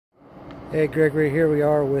Hey Gregory, here we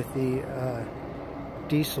are with the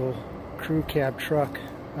diesel crew cab truck.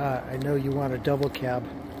 I know you want a double cab,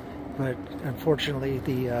 but unfortunately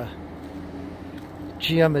the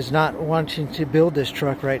GM is not wanting to build this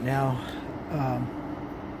truck right now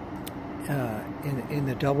in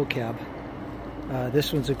the double cab.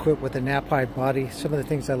 This one's equipped with a Knapheide body. Some of the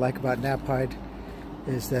things I like about Knapheide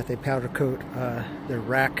is that they powder coat their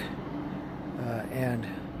rack, and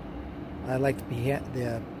I like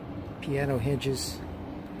the piano hinges.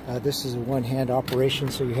 This is a one-hand operation,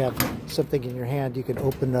 so you have something in your hand. You can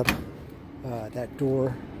open up that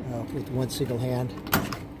door with one single hand,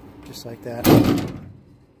 just like that.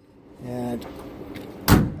 And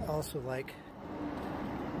I also like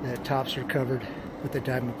that tops are covered with a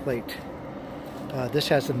diamond plate. This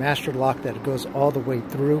has the master lock that goes all the way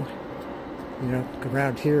through. You know,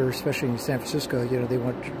 around here, especially in San Francisco, you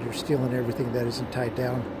know, you're stealing everything that isn't tied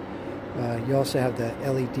down. You also have the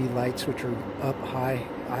LED lights, which are up high,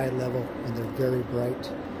 eye level, and they're very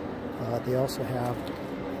bright. They also have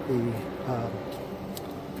the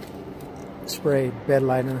spray bed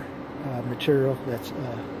liner material that's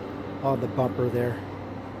on the bumper there.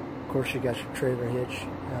 Of course, you got your trailer hitch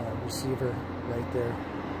receiver right there.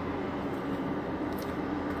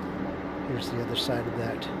 Here's the other side of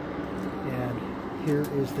that. And here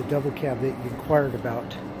is the double cab that you inquired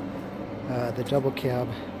about. The double cab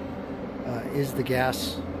is the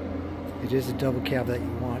gas. It is a double cab that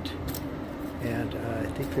you want, and I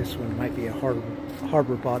think this one might be a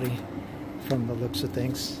harbor body from the looks of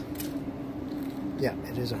things. Yeah,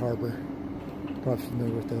 it is a harbor. Probably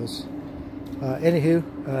familiar with those.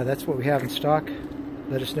 Anywho, that's what we have in stock.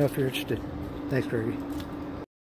 Let us know if you're interested. Thanks, Gregory.